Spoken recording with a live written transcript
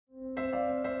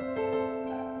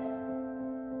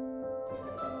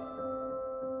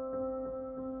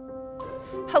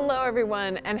Hello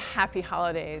everyone and happy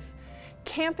holidays.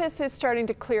 Campus is starting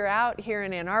to clear out here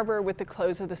in Ann Arbor with the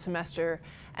close of the semester,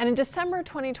 and in December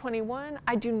 2021,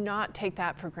 I do not take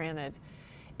that for granted.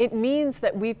 It means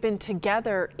that we've been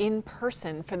together in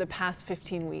person for the past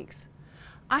 15 weeks.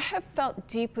 I have felt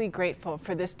deeply grateful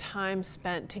for this time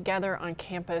spent together on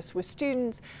campus with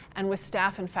students and with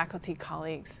staff and faculty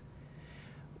colleagues.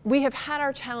 We have had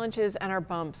our challenges and our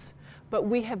bumps, but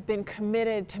we have been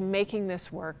committed to making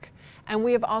this work. And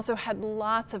we have also had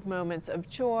lots of moments of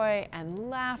joy and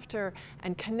laughter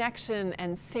and connection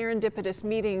and serendipitous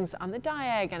meetings on the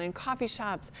diag and in coffee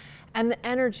shops, and the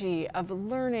energy of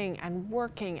learning and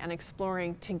working and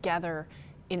exploring together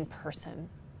in person.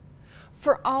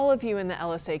 For all of you in the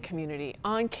LSA community,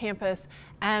 on campus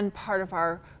and part of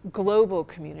our global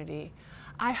community,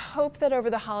 I hope that over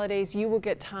the holidays you will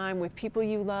get time with people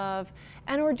you love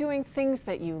and or doing things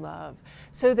that you love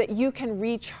so that you can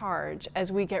recharge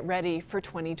as we get ready for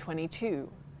 2022.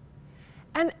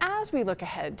 And as we look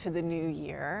ahead to the new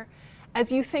year,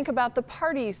 as you think about the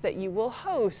parties that you will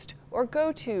host or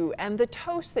go to and the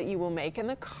toasts that you will make and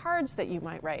the cards that you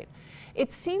might write,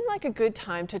 it seemed like a good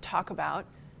time to talk about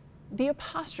the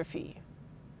apostrophe.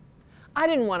 I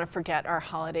didn't want to forget our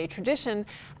holiday tradition,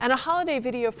 and a holiday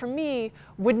video for me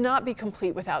would not be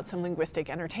complete without some linguistic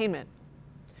entertainment.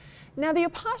 Now, the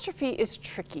apostrophe is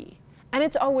tricky, and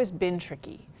it's always been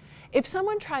tricky. If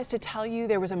someone tries to tell you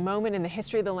there was a moment in the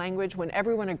history of the language when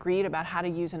everyone agreed about how to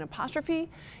use an apostrophe,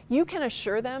 you can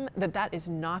assure them that that is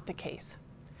not the case.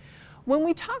 When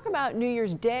we talk about New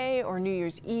Year's Day or New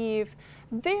Year's Eve,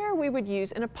 there we would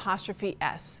use an apostrophe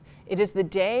S. It is the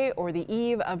day or the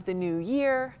eve of the new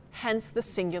year, hence the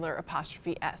singular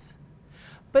apostrophe S.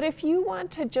 But if you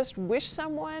want to just wish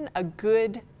someone a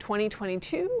good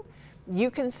 2022,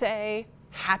 you can say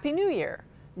Happy New Year,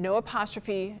 no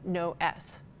apostrophe, no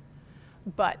S.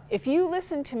 But if you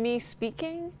listen to me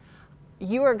speaking,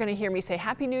 you are going to hear me say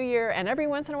Happy New Year, and every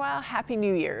once in a while, Happy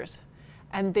New Year's.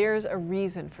 And there's a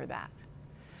reason for that.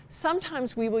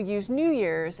 Sometimes we will use New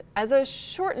Year's as a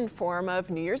shortened form of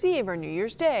New Year's Eve or New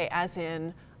Year's Day, as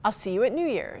in, I'll see you at New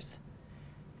Year's.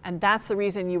 And that's the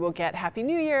reason you will get Happy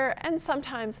New Year and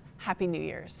sometimes Happy New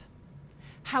Year's.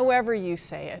 However you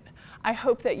say it, I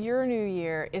hope that your new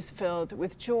year is filled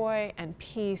with joy and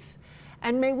peace,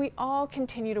 and may we all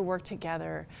continue to work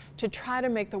together to try to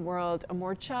make the world a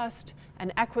more just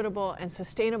and equitable and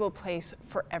sustainable place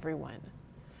for everyone.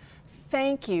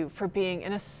 Thank you for being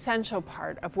an essential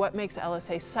part of what makes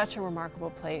LSA such a remarkable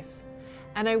place,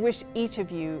 and I wish each of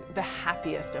you the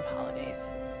happiest of holidays.